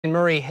In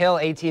Murray Hill,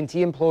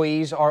 AT&T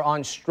employees are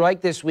on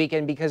strike this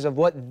weekend because of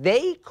what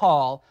they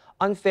call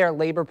unfair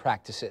labor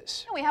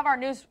practices. We have our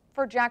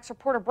News4Jax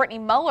reporter Brittany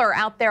Muller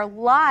out there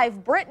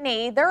live.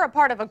 Brittany, they're a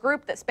part of a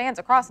group that spans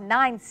across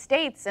 9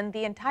 states and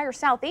the entire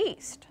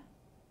Southeast.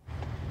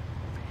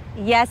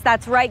 Yes,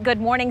 that's right.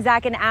 Good morning,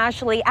 Zach and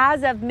Ashley.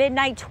 As of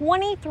midnight,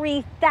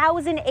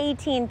 23,000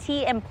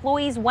 AT&T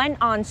employees went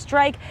on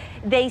strike.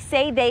 They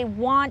say they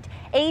want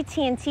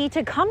AT&T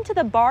to come to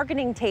the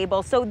bargaining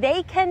table so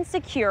they can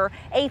secure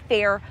a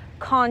fair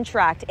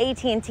contract.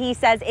 AT&T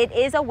says it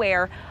is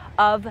aware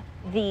of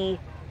the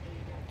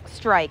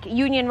strike.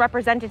 Union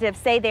representatives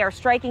say they are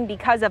striking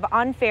because of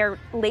unfair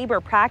labor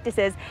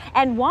practices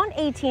and want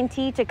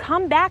AT&T to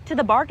come back to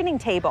the bargaining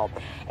table.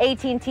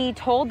 AT&T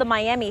told the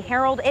Miami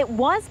Herald it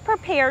was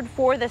prepared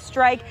for the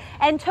strike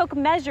and took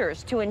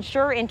measures to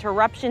ensure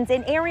interruptions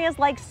in areas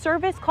like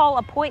service call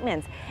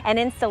appointments and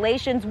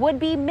installations would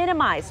be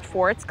minimized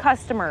for its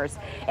customers.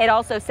 It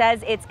also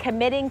says it's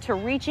committing to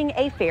reaching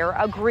a fair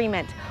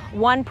agreement.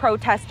 One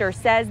protester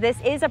says this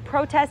is a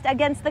protest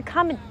against the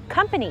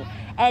company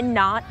and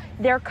not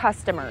their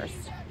customers.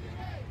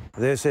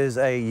 This is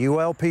a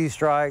ULP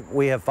strike.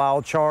 We have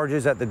filed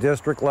charges at the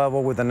district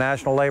level with the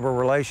National Labor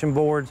Relations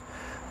Boards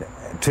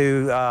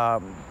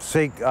to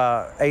seek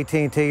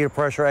AT&T, to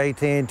pressure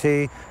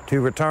AT&T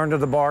to return to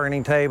the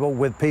bargaining table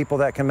with people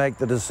that can make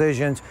the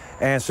decisions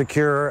and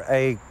secure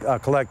a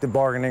collective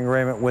bargaining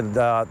agreement with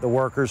the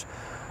workers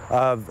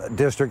of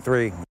District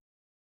 3.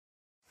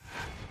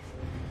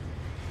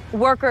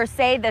 Workers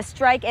say the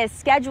strike is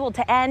scheduled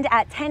to end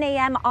at 10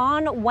 a.m.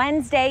 on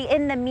Wednesday.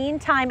 In the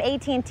meantime,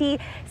 AT&T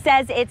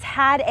says it's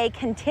had a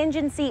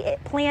contingency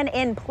plan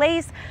in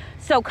place,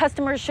 so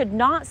customers should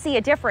not see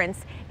a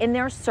difference in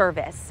their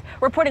service.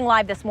 Reporting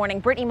live this morning,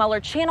 Brittany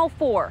Muller, Channel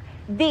 4,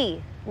 the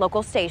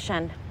local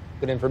station.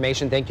 Good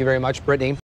information. Thank you very much, Brittany.